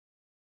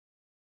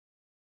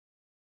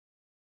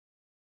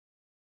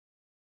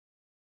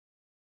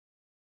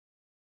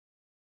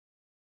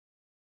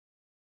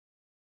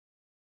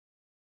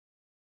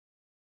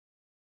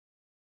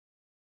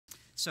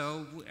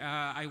So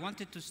I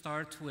wanted to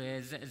start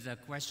with the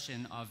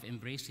question of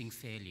embracing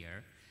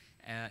failure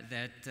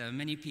that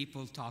many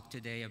people talk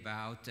today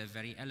about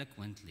very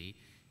eloquently.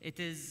 It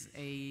is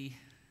an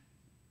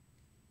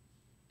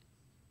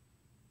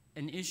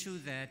issue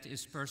that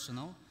is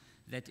personal,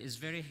 that is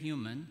very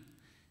human.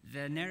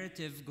 The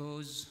narrative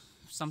goes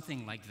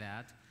something like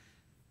that.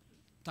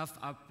 Tough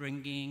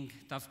upbringing,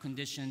 tough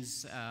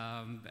conditions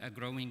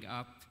growing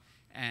up,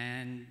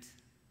 and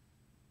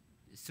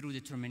through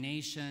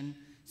determination,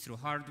 through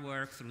hard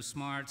work, through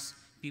smarts,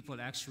 people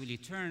actually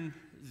turn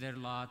their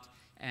lot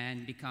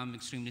and become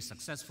extremely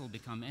successful,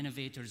 become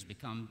innovators,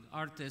 become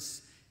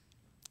artists,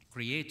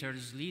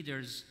 creators,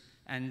 leaders,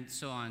 and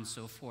so on and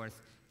so forth.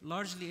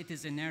 Largely, it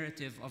is a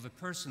narrative of a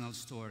personal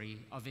story,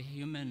 of a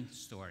human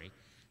story.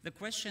 The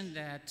question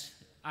that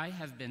I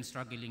have been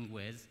struggling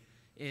with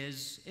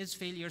is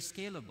failure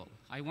scalable?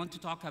 I want to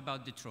talk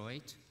about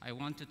Detroit. I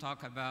want to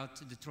talk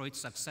about Detroit's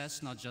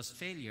success, not just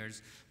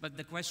failures. But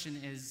the question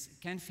is,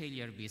 can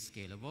failure be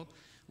scalable?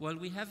 Well,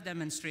 we have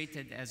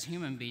demonstrated as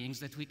human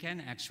beings that we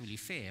can actually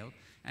fail,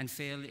 and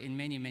fail in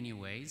many, many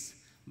ways.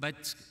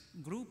 But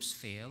groups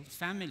fail,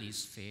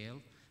 families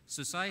fail,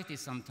 society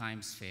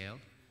sometimes fail.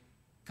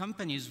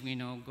 Companies, we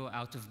know, go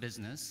out of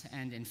business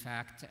and, in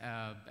fact,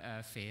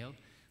 fail.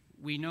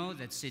 We know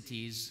that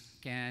cities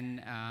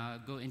can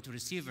go into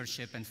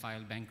receivership and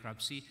file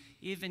bankruptcy.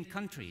 Even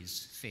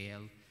countries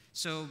fail.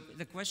 So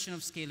the question of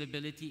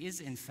scalability is,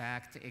 in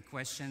fact, a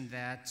question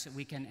that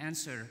we can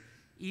answer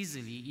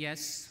easily.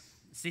 Yes,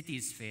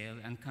 cities fail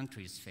and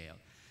countries fail.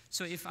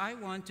 So if I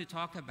want to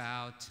talk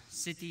about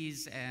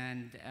cities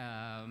and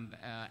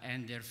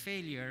their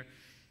failure,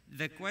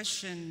 the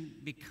question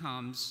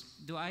becomes,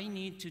 do I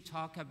need to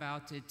talk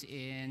about it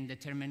in the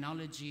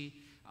terminology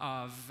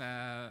of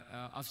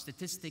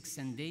statistics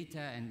and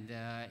data and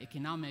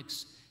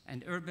economics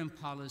and urban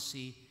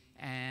policy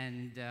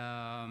and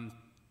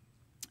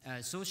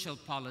social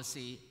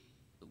policy,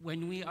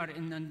 when we are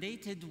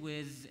inundated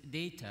with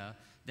data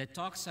that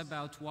talks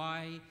about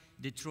why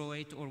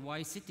Detroit or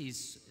why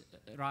cities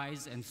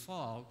rise and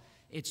fall?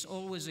 It's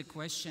always a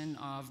question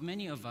of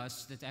many of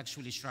us that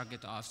actually shrug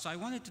it off. So I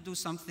wanted to do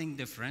something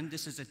different.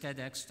 This is a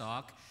TEDx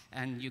talk,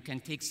 and you can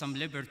take some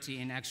liberty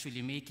in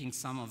actually making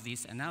some of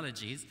these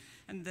analogies.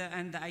 And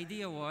the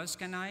idea was,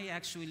 can I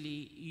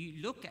actually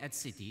look at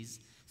cities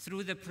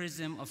through the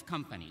prism of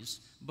companies?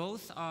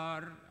 Both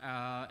are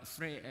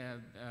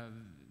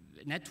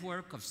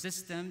network of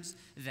systems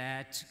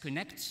that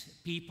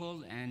connect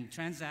people and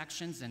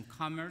transactions and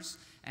commerce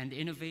and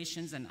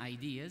innovations and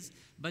ideas.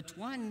 But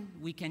one,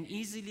 we can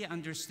easily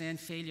understand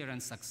failure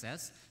and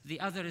success. The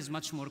other is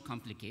much more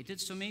complicated.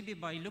 So maybe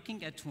by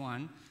looking at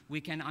one, we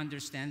can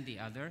understand the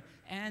other,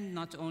 and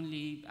not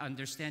only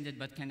understand it,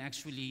 but can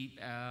actually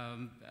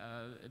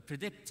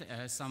predict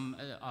some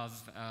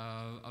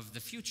of the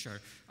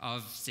future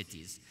of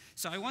cities.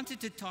 So I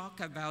wanted to talk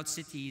about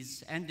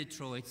cities and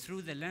Detroit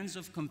through the lens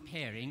of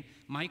comparing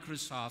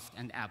Microsoft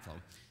and Apple.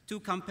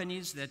 Two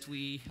companies that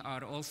we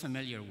are all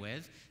familiar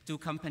with, two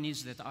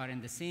companies that are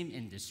in the same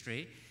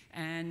industry,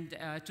 and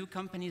two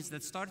companies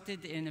that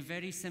started in a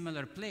very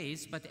similar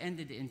place but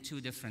ended in two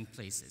different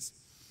places.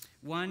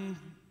 One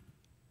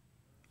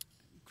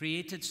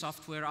created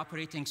software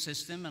operating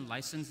system and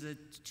licensed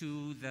it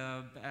to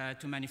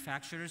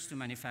manufacturers to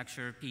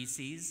manufacture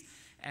PCs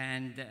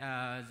and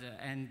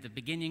the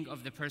beginning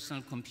of the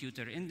personal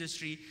computer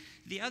industry.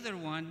 The other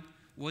one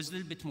was a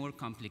little bit more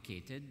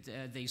complicated.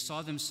 They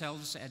saw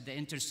themselves at the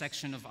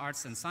intersection of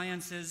arts and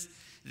sciences.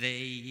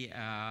 They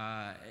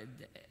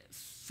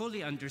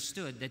fully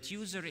understood that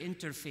user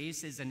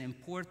interface is an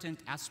important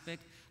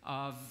aspect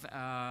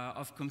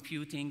of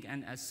computing,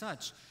 and as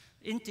such,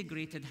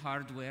 integrated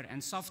hardware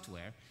and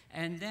software.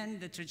 And then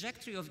the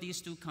trajectory of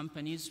these two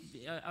companies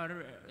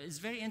is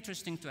very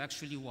interesting to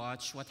actually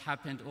watch what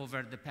happened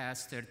over the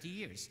past 30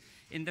 years.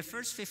 In the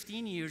first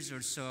 15 years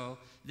or so,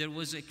 there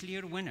was a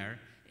clear winner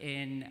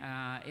in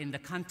the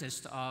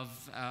contest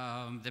of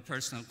the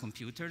personal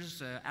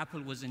computers.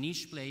 Apple was a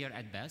niche player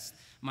at best.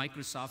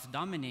 Microsoft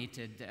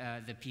dominated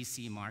the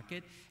PC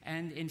market.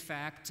 And in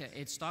fact,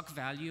 its stock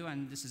value,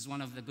 and this is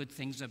one of the good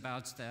things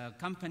about the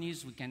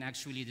companies, we can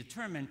actually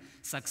determine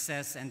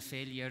success and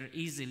failure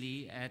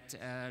easily at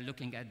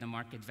looking at the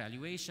market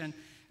valuation.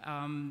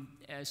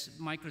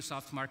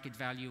 Microsoft market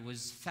value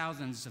was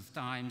thousands of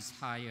times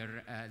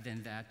higher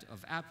than that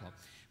of Apple.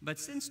 But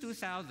since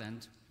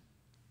 2000,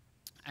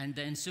 and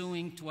the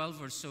ensuing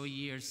 12 or so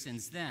years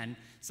since then,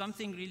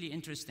 something really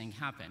interesting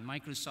happened.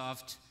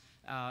 Microsoft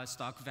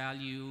stock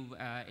value,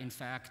 in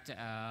fact,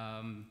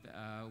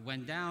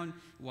 went down,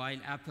 while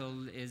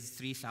Apple is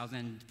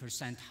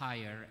 3,000%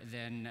 higher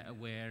than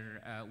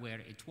where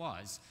it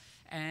was.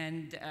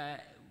 And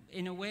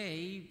in a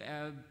way,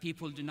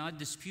 people do not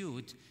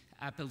dispute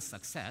Apple's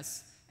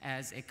success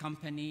as a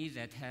company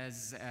that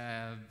has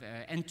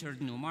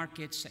entered new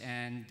markets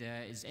and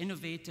is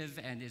innovative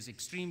and is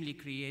extremely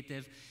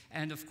creative.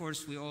 And of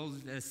course, we all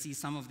see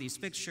some of these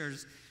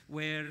pictures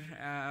where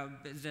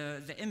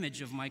the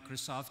image of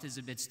Microsoft is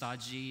a bit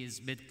stodgy, is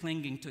a bit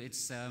clinging to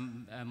its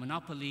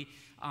monopoly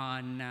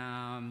on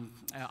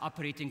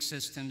operating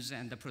systems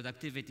and the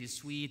productivity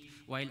suite,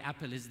 while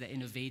Apple is the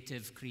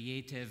innovative,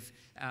 creative,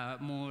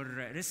 more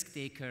risk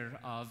taker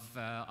of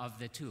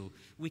the two.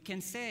 We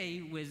can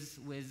say with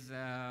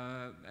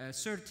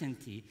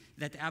certainty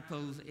that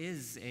Apple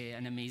is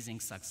an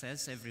amazing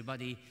success.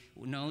 Everybody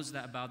knows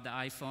about the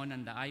iPhone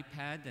and the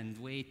iPad and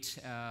wait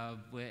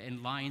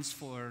in lines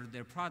for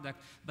their product,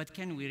 but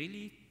can we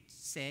really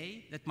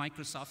say that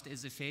Microsoft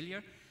is a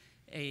failure?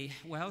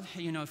 Well,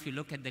 you know, if you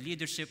look at the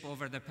leadership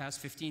over the past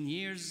 15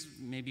 years,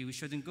 maybe we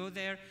shouldn't go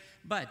there.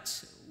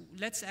 But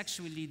let's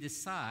actually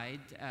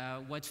decide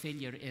what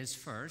failure is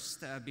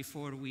first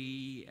before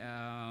we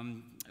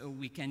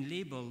can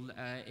label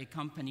a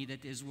company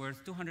that is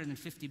worth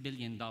 $250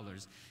 billion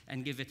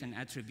and give it an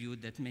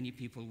attribute that many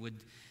people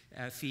would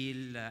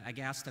feel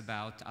aghast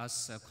about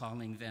us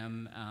calling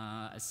them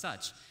as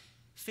such.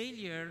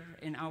 Failure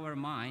in our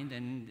mind,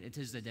 and it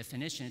is the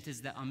definition, it is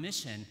the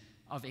omission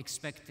of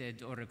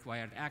expected or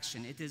required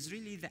action. It is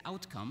really the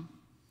outcome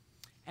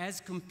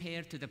as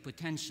compared to the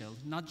potential,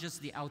 not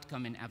just the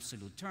outcome in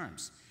absolute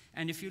terms.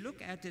 And if you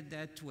look at it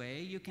that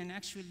way, you can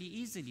actually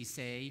easily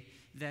say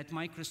that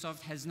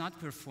Microsoft has not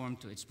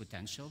performed to its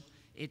potential.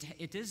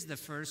 It is the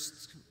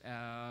first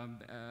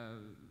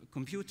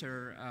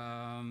computer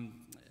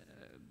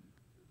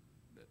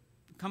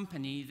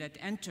company that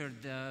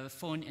entered the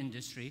phone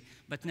industry,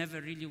 but never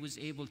really was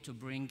able to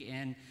bring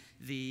in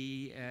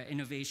the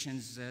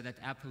innovations that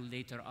Apple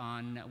later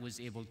on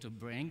was able to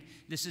bring.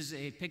 This is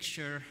a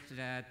picture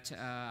that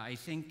I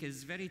think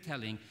is very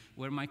telling,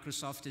 where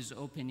Microsoft is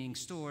opening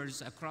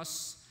stores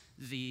across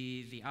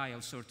the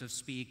aisle, so to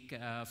speak,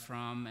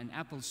 from an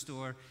Apple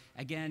store.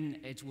 Again,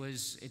 it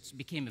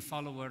became a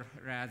follower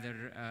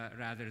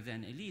rather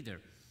than a leader.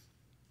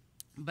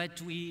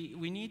 But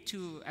we need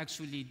to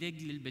actually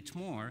dig a little bit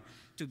more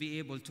to be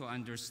able to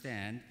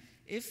understand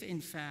if,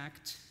 in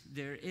fact,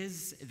 there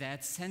is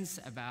that sense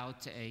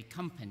about a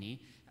company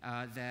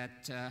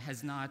that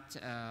has not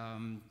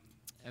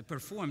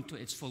performed to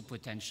its full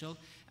potential.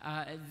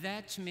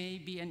 That may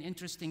be an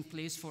interesting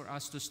place for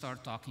us to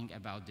start talking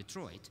about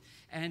Detroit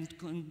and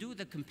can do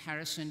the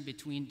comparison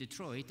between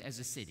Detroit as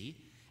a city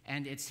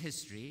and its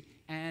history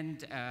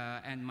and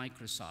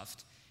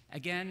Microsoft.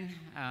 Again,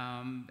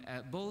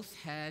 both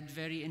had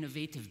very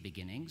innovative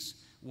beginnings.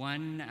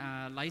 One,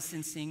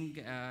 licensing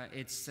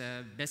its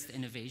best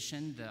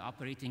innovation, the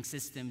operating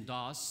system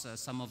DOS.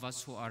 Some of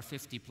us who are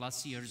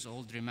 50+ years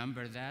old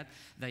remember that.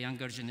 The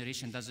younger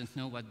generation doesn't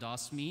know what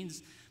DOS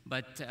means,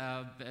 but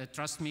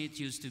trust me, it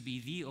used to be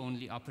the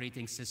only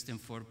operating system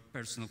for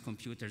personal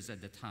computers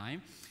at the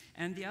time.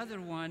 And the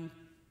other one,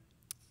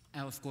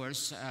 of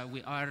course,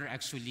 we are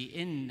actually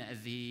in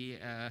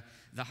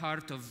the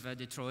heart of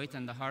Detroit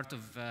and the heart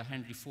of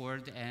Henry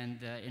Ford and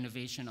the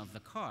innovation of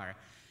the car.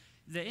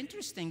 The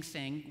interesting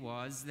thing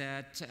was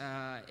that,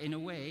 in a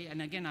way,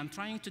 and again, I'm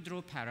trying to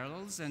draw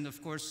parallels, and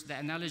of course, the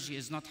analogy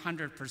is not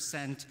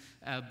 100%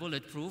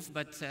 bulletproof,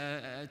 but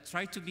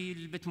try to be a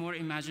little bit more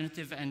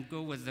imaginative and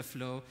go with the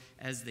flow,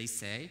 as they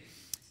say.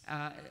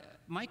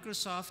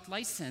 Microsoft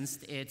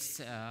licensed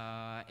its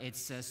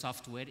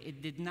software.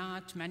 It did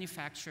not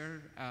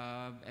manufacture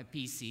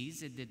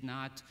PCs. It did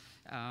not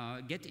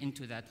get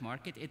into that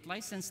market. It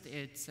licensed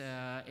its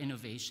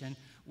innovation,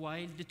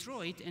 while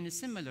Detroit, in a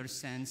similar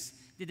sense,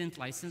 didn't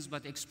license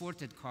but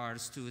exported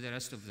cars to the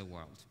rest of the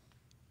world.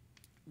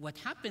 What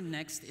happened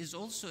next is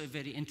also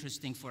very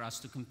interesting for us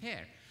to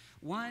compare.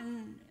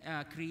 One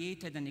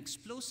created an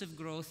explosive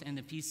growth in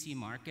the PC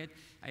market.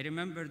 I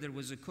remember there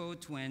was a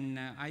quote when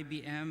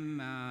IBM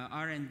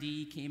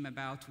R&D came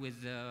about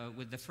with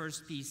the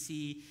first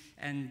PC,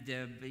 and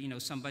you know,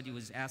 somebody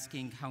was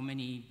asking how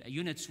many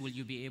units will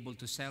you be able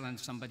to sell, and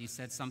somebody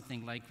said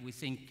something like, we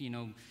think, you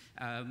know,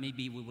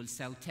 maybe we will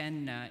sell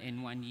 10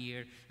 in 1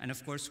 year. And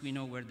of course, we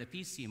know where the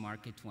PC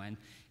market went.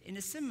 In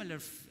a similar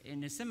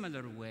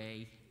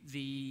way,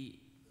 the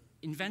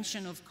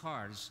invention of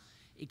cars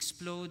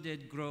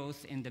exploded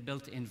growth in the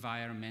built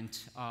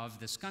environment of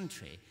this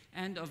country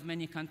and of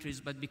many countries,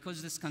 but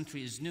because this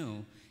country is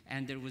new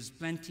and there was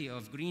plenty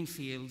of green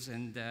fields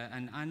and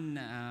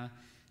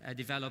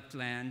undeveloped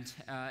land,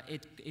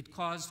 it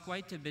caused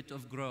quite a bit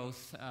of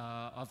growth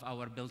of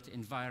our built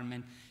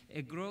environment,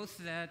 a growth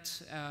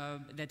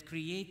that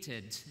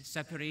created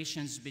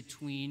separations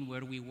between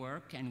where we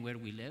work and where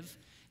we live,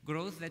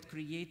 growth that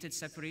created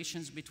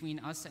separations between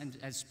us and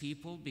as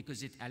people,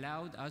 because it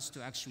allowed us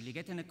to actually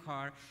get in a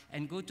car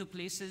and go to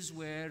places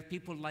where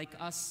people like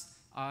us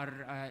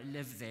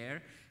live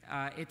there.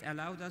 It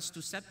allowed us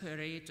to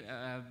separate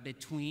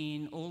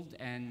between old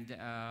and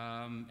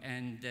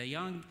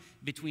young,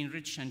 between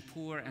rich and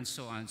poor, and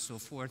so on and so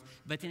forth.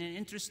 But in an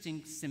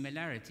interesting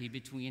similarity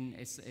between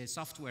a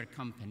software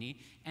company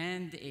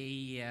and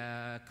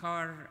a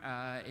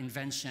car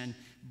invention,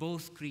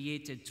 both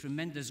created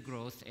tremendous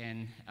growth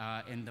in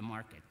the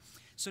market.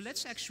 So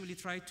let's actually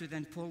try to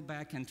then pull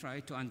back and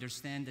try to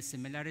understand the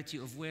similarity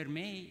of where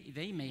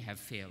they may have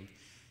failed.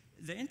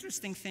 The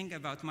interesting thing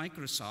about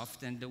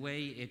Microsoft and the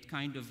way it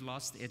kind of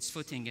lost its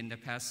footing in the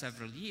past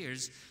several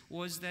years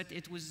was that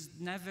it was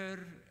never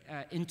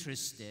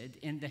interested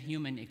in the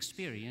human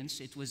experience.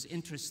 It was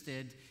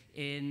interested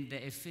in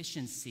the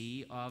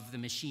efficiency of the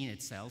machine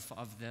itself,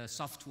 of the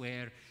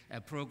software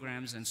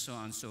programs and so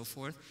on and so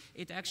forth.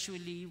 It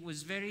actually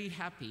was very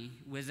happy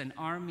with an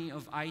army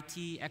of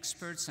IT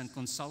experts and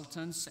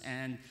consultants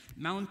and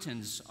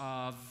mountains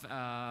of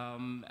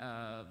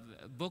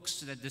books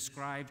that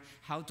described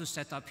how to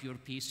set up your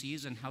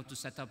PCs and how to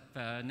set up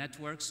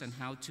networks and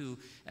how to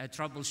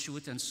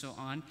troubleshoot and so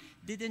on.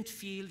 Didn't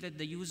feel that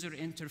the user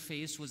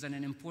interface was an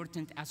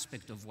important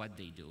aspect of what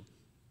they do.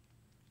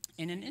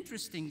 In an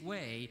interesting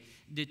way,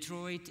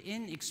 Detroit,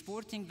 in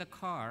exporting the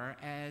car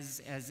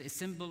as a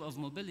symbol of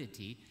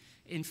mobility,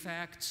 in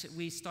fact,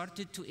 we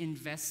started to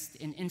invest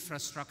in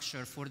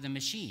infrastructure for the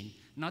machine,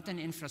 not an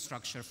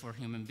infrastructure for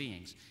human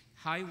beings.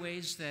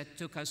 Highways that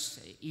took us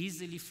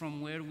easily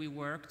from where we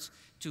worked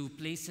to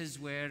places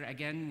where,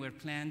 again, were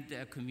planned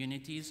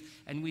communities,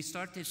 and we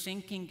started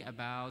thinking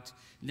about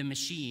the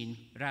machine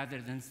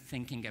rather than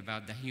thinking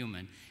about the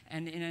human.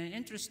 And in an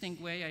interesting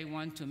way, I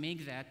want to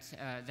make that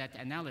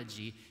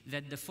analogy,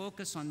 that the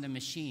focus on the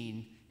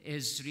machine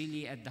is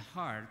really at the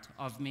heart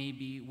of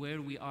maybe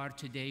where we are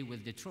today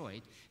with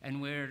Detroit and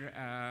where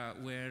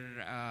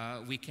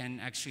we can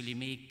actually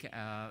make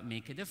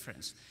a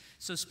difference.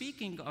 So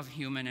speaking of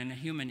human and a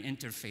human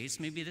interface,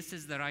 maybe this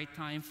is the right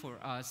time for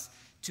us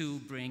to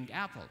bring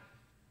Apple.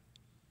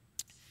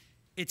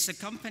 It's a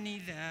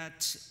company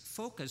that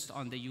focused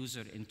on the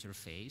user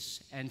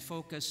interface and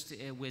focused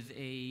with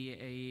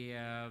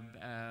a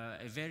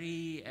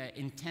very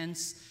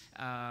intense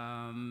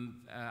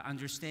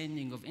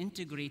understanding of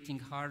integrating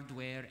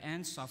hardware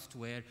and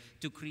software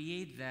to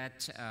create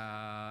that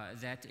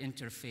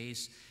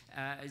interface.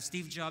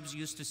 Steve Jobs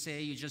used to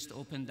say, you just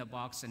open the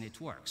box and it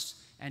works.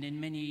 And in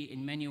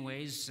many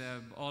ways,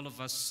 all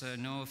of us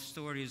know of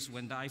stories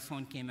when the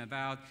iPhone came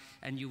about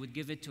and you would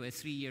give it to a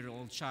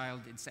 3-year-old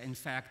child. It's, in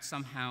fact,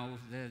 somehow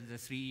the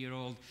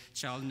 3-year-old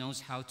child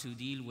knows how to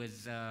deal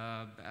with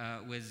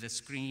the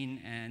screen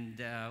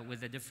and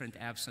with the different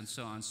apps and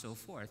so on and so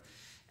forth.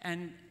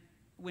 And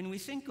when we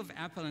think of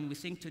Apple and we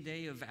think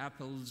today of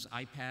Apple's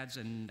iPads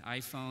and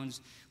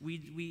iPhones,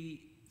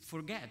 we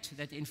forget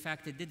that, in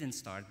fact, it didn't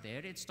start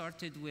there. It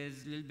started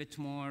with a little bit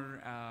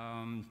more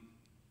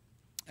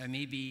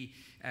maybe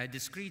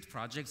discrete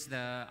projects.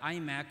 The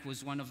iMac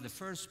was one of the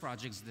first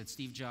projects that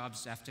Steve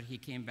Jobs, after he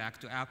came back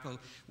to Apple,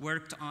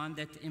 worked on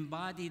that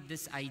embodied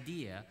this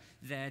idea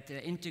that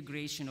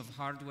integration of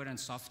hardware and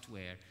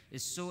software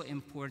is so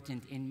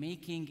important in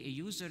making a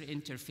user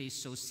interface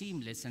so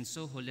seamless and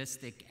so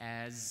holistic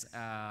as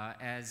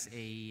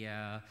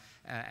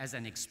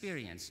an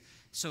experience.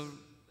 So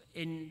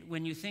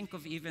when you think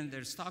of even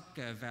their stock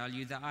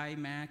value, the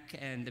iMac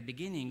and the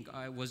beginning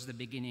was the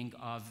beginning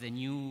of the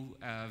new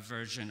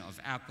version of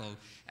Apple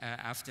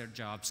after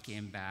Jobs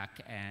came back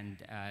and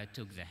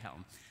took the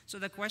helm. So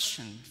the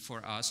question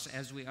for us,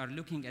 as we are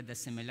looking at the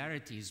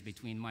similarities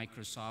between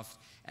Microsoft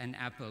and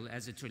Apple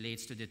as it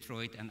relates to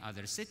Detroit and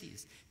other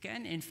cities,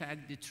 can in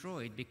fact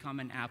Detroit become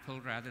an Apple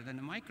rather than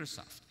a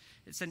Microsoft?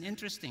 It's an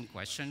interesting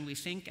question. We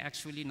think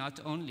actually not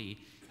only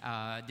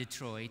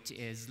Detroit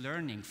is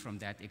learning from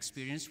that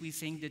experience, we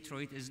think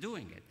Detroit is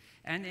doing it.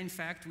 And in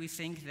fact, we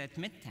think that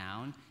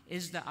Midtown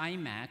is the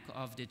iMac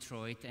of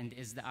Detroit and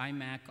is the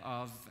iMac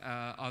of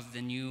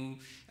the new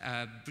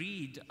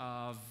breed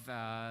of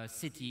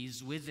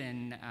cities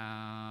within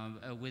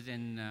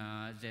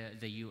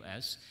the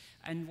US.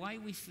 And why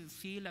we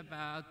feel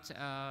about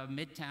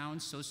Midtown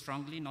so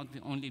strongly, not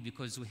only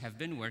because we have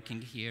been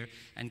working here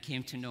and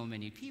came to know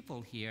many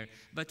people here,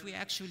 but we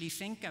actually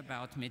think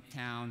about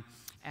Midtown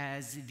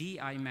as the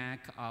iMac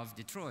of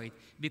Detroit,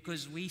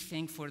 because we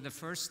think for the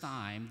first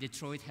time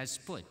Detroit has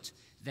put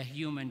the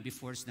human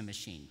before the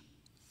machine.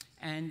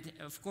 And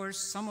of course,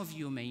 some of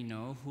you may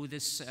know who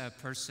this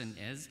person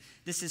is.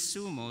 This is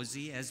Sue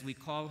Mosey, as we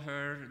call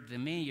her, the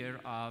mayor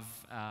of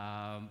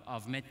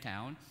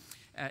Midtown.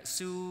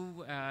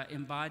 Sue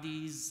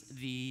embodies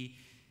the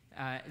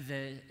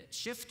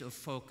shift of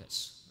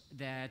focus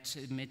that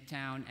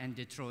Midtown and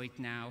Detroit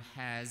now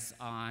has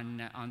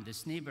on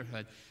this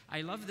neighborhood.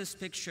 I love this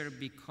picture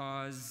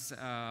because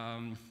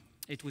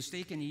it was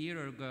taken a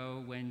year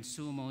ago when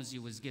Sue Mosey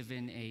was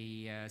given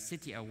a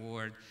city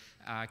award.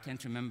 I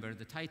can't remember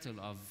the title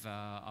of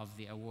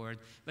the award,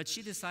 but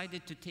she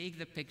decided to take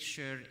the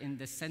picture in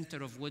the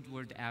center of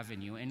Woodward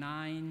Avenue, a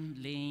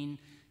 9-lane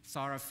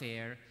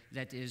thoroughfare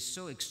that is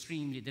so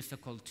extremely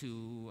difficult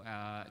to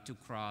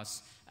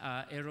cross,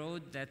 a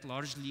road that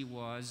largely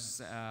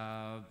was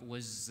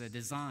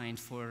designed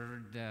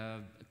for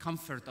the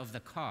comfort of the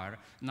car,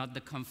 not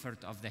the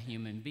comfort of the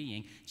human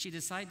being. She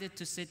decided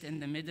to sit in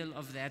the middle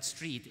of that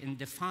street in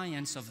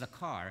defiance of the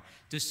car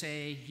to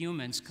say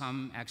humans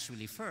come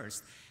actually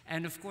first.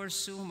 And of course,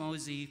 Sue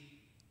Mosey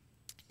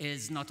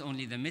is not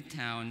only the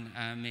Midtown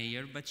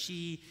mayor, but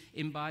she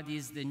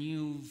embodies the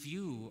new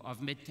view of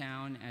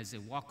Midtown as a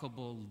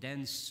walkable,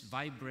 dense,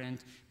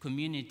 vibrant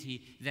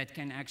community that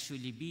can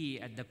actually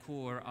be at the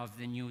core of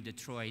the new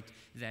Detroit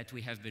that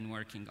we have been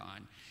working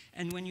on.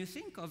 And when you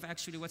think of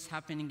actually what's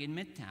happening in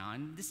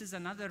Midtown, this is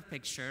another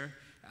picture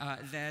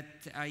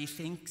that I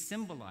think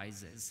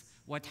symbolizes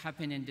what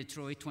happened in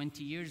Detroit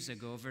 20 years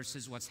ago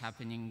versus what's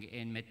happening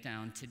in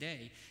Midtown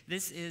today.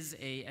 This is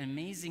an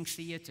amazing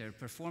theater,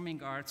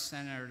 performing arts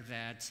center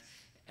that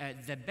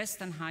the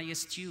best and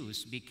highest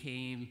use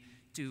became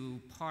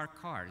to park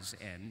cars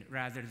in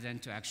rather than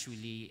to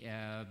actually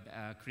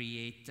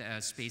create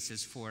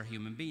spaces for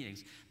human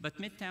beings. But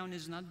Midtown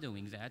is not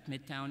doing that.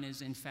 Midtown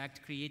is in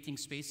fact creating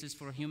spaces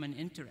for human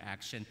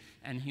interaction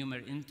and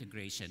human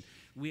integration.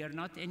 We are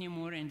not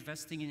anymore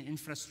investing in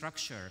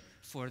infrastructure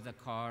for the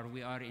car.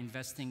 We are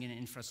investing in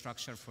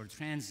infrastructure for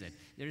transit.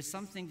 There is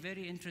something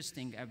very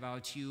interesting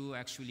about you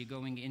actually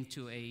going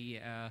into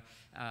a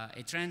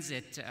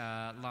transit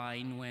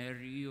line where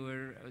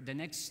the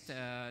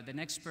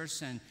next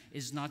person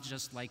is not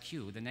just like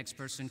you. The next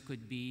person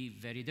could be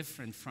very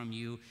different from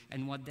you,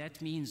 and what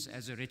that means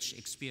as a rich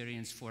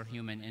experience for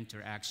human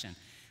interaction.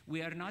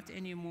 We are not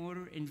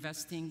anymore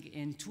investing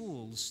in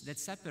tools that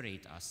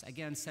separate us.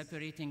 Again,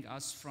 separating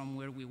us from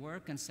where we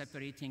work and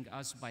separating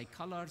us by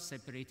color,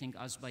 separating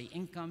us by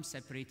income,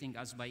 separating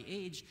us by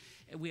age.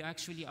 We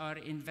actually are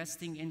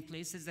investing in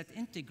places that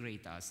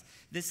integrate us.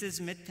 This is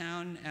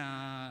Midtown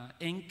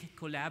Inc.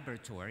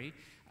 Collaboratory.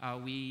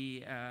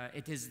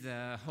 It is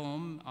the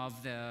home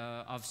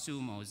of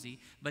Sue Mosey,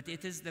 but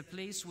it is the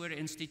place where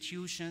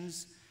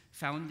institutions,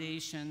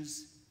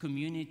 foundations,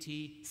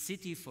 community,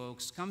 city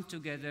folks come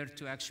together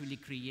to actually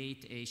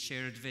create a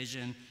shared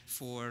vision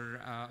for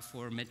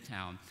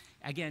Midtown.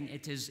 Again,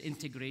 it is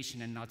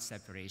integration and not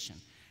separation.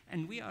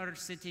 And we are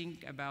sitting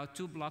about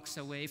 2 blocks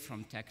away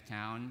from Tech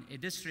Town, a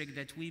district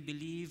that we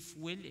believe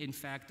will, in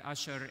fact,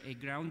 usher a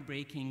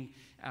groundbreaking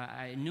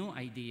a new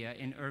idea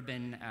in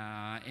urban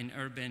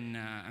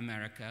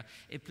America,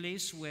 a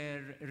place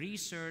where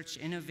research,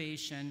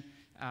 innovation,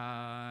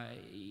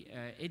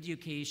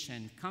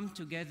 education come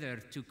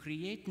together to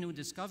create new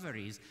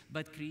discoveries,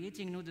 but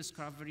creating new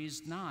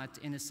discoveries not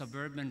in a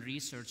suburban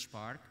research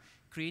park,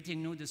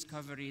 creating new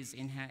discoveries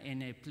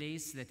in a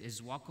place that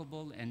is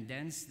walkable and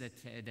dense,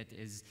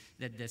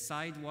 that the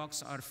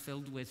sidewalks are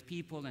filled with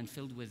people and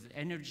filled with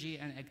energy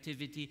and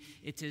activity.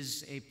 It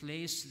is a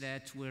place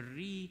that will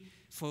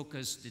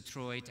refocus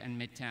Detroit and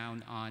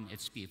Midtown on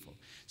its people.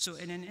 So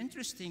in an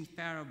interesting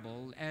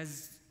parable,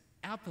 as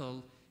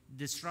Apple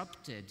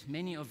disrupted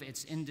many of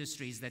its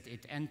industries that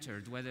it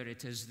entered, whether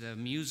it is the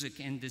music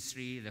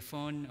industry, the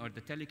phone or the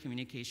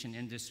telecommunication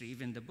industry,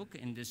 even the book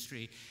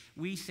industry,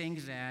 we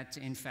think that,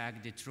 in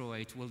fact,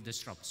 Detroit will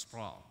disrupt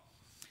sprawl.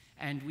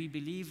 And we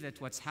believe that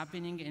what's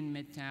happening in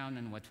Midtown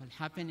and what will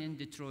happen in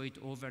Detroit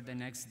over the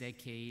next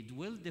decade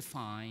will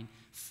define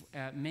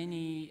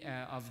many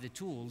of the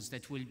tools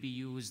that will be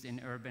used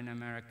in urban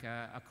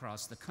America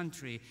across the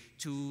country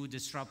to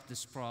disrupt the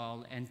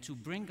sprawl and to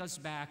bring us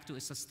back to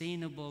a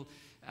sustainable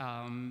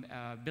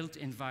built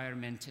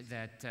environment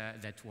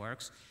that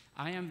works.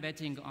 I am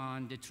betting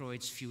on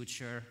Detroit's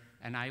future,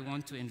 and I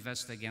want to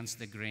invest against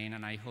the grain,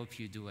 and I hope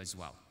you do as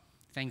well.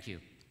 Thank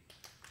you.